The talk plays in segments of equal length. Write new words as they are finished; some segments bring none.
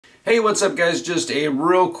Hey, what's up guys? Just a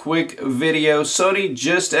real quick video. Sony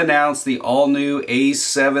just announced the all-new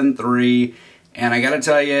A7 III, and I gotta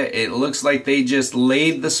tell you, it looks like they just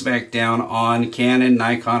laid the smackdown on Canon,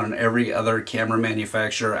 Nikon, and every other camera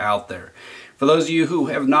manufacturer out there. For those of you who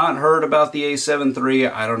have not heard about the A7 III,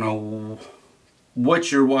 I don't know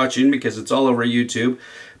what you're watching because it's all over YouTube,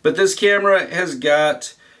 but this camera has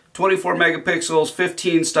got 24 megapixels,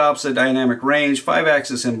 15 stops at dynamic range,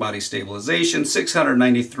 5-axis in-body stabilization,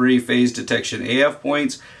 693 phase detection AF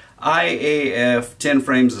points, IAF 10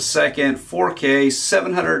 frames a second, 4K,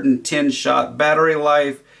 710 shot battery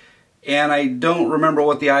life, and I don't remember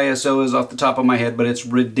what the ISO is off the top of my head, but it's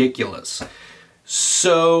ridiculous.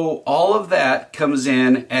 So all of that comes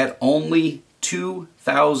in at only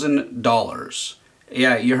 $2,000.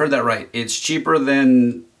 Yeah, you heard that right. It's cheaper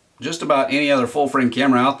than just about any other full-frame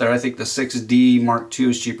camera out there. I think the 6D Mark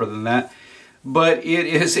II is cheaper than that. But it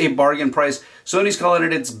is a bargain price. Sony's calling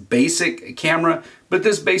it its basic camera, but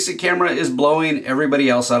this basic camera is blowing everybody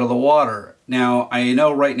else out of the water. Now, I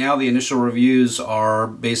know right now the initial reviews are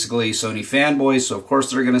basically Sony fanboys, so of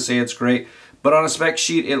course they're going to say it's great. But on a spec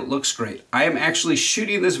sheet, it looks great. I am actually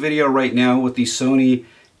shooting this video right now with the Sony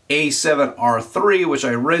A7III, which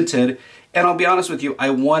I rented. And I'll be honest with you, I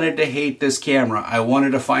wanted to hate this camera. I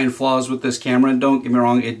wanted to find flaws with this camera, and don't get me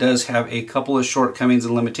wrong, it does have a couple of shortcomings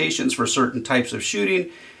and limitations for certain types of shooting,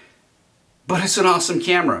 but it's an awesome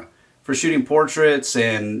camera for shooting portraits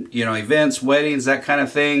and, you know, events, weddings, that kind of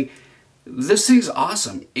thing. This thing's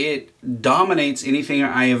awesome. It dominates anything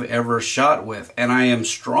I have ever shot with, and I am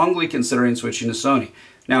strongly considering switching to Sony.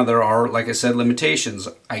 Now, there are, like I said, limitations.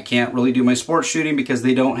 I can't really do my sports shooting because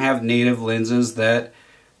they don't have native lenses that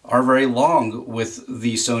are very long with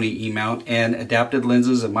the Sony E-mount, and adapted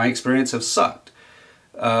lenses, in my experience, have sucked.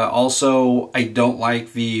 Also, I don't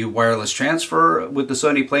like the wireless transfer with the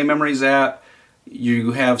Sony Play Memories app.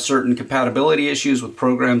 You have certain compatibility issues with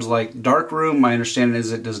programs like Darkroom. My understanding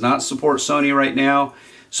is it does not support Sony right now.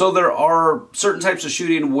 So there are certain types of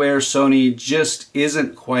shooting where Sony just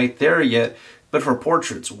isn't quite there yet. But for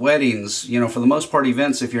portraits, weddings, you know, for the most part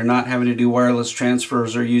events, if you're not having to do wireless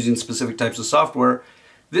transfers or using specific types of software,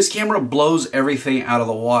 this camera blows everything out of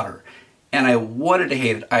the water, and I wanted to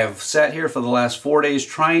hate it. I have sat here for the last 4 days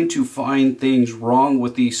trying to find things wrong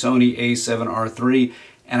with the Sony A7R III,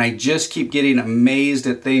 and I just keep getting amazed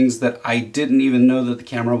at things that I didn't even know that the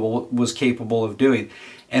camera was capable of doing.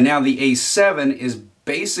 And now the A7 is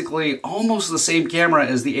basically almost the same camera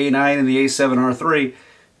as the A9 and the A7R III,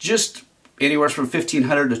 just anywhere from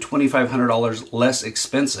 $1,500 to $2,500 less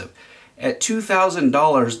expensive. At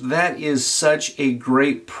 $2,000, that is such a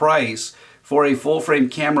great price for a full-frame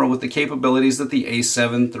camera with the capabilities that the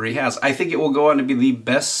A7 III has. I think it will go on to be the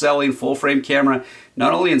best-selling full-frame camera,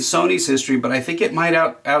 not only in Sony's history, but I think it might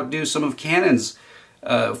outdo some of Canon's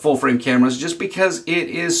full-frame cameras just because it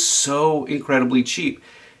is so incredibly cheap.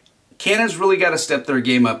 Canon's really got to step their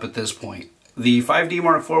game up at this point. The 5D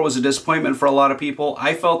Mark IV was a disappointment for a lot of people.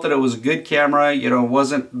 I felt that it was a good camera. You know, it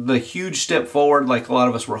wasn't the huge step forward like a lot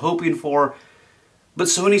of us were hoping for. But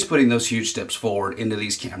Sony's putting those huge steps forward into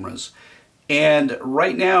these cameras. And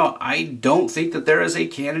right now, I don't think that there is a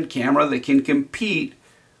Canon camera that can compete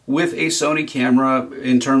with a Sony camera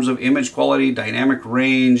in terms of image quality, dynamic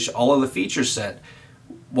range, all of the feature set.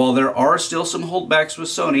 While there are still some holdbacks with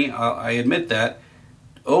Sony, I admit that,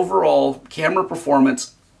 overall camera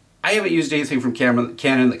performance, I haven't used anything from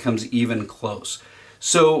Canon that comes even close.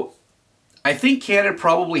 So I think Canon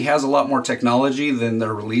probably has a lot more technology than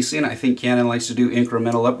they're releasing. I think Canon likes to do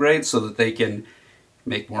incremental upgrades so that they can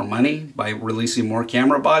make more money by releasing more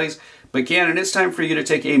camera bodies. But Canon, it's time for you to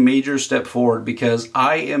take a major step forward, because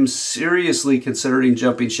I am seriously considering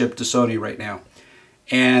jumping ship to Sony right now.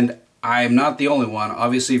 And I'm not the only one.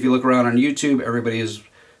 Obviously, if you look around on YouTube, everybody has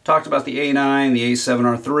talked about the A9, the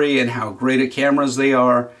A7R III, and how great at cameras they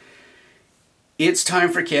are. It's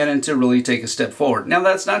time for Canon to really take a step forward. Now,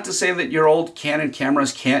 that's not to say that your old Canon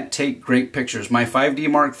cameras can't take great pictures. My 5D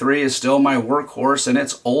Mark III is still my workhorse, and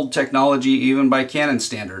it's old technology even by Canon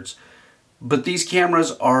standards. But these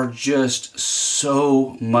cameras are just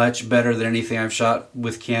so much better than anything I've shot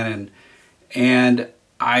with Canon. And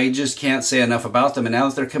I just can't say enough about them. And now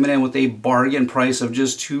that they're coming in with a bargain price of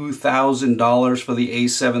just $2,000 for the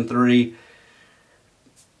A7 III,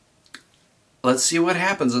 let's see what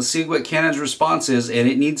happens. Let's see what Canon's response is, and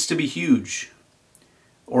it needs to be huge.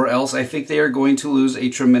 Or else I think they are going to lose a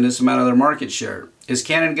tremendous amount of their market share. Is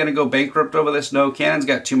Canon going to go bankrupt over this? No, Canon's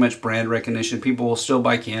got too much brand recognition. People will still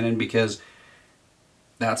buy Canon because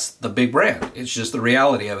that's the big brand. It's just the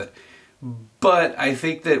reality of it. But I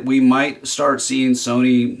think that we might start seeing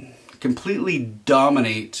Sony completely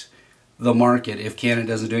dominate the market if Canon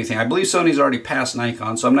doesn't do anything. I believe Sony's already passed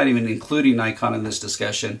Nikon, so I'm not even including Nikon in this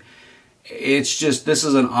discussion. It's just, this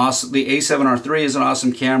is an awesome, the A7R III is an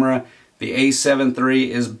awesome camera. The A7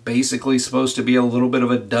 III is basically supposed to be a little bit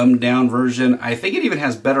of a dumbed down version. I think it even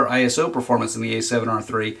has better ISO performance than the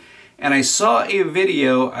A7R III. And I saw a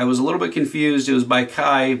video, I was a little bit confused, it was by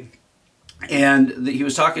Kai, and he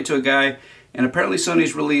was talking to a guy, and apparently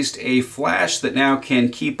Sony's released a flash that now can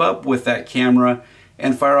keep up with that camera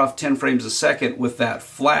and fire off 10 frames a second with that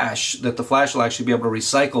flash, that the flash will actually be able to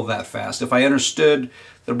recycle that fast. If I understood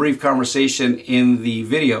the brief conversation in the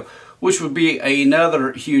video, which would be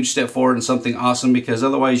another huge step forward and something awesome, because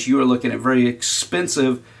otherwise you are looking at very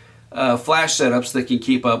expensive flash setups that can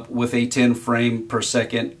keep up with a 10 frame per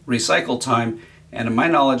second recycle time. And to my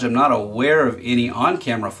knowledge, I'm not aware of any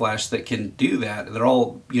on-camera flash that can do that. They're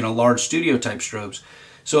all, you know, large studio type strobes.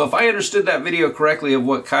 So if I understood that video correctly of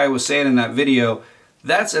what Kai was saying in that video,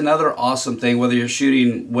 that's another awesome thing, whether you're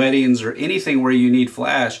shooting weddings or anything where you need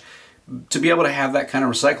flash. To be able to have that kind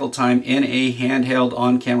of recycle time in a handheld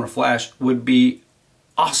on-camera flash would be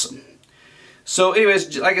awesome. So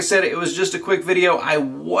anyways, like I said, it was just a quick video. I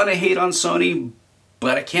want to hate on Sony,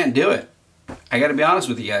 but I can't do it. I got to be honest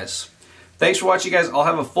with you guys. Thanks for watching, guys. I'll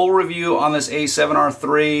have a full review on this A7R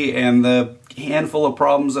III and the handful of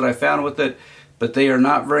problems that I found with it, but they are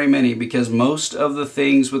not very many, because most of the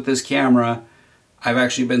things with this camera, I've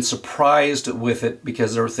actually been surprised with it,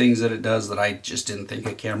 because there are things that it does that I just didn't think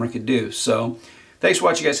a camera could do. So thanks for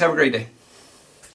watching, guys. Have a great day.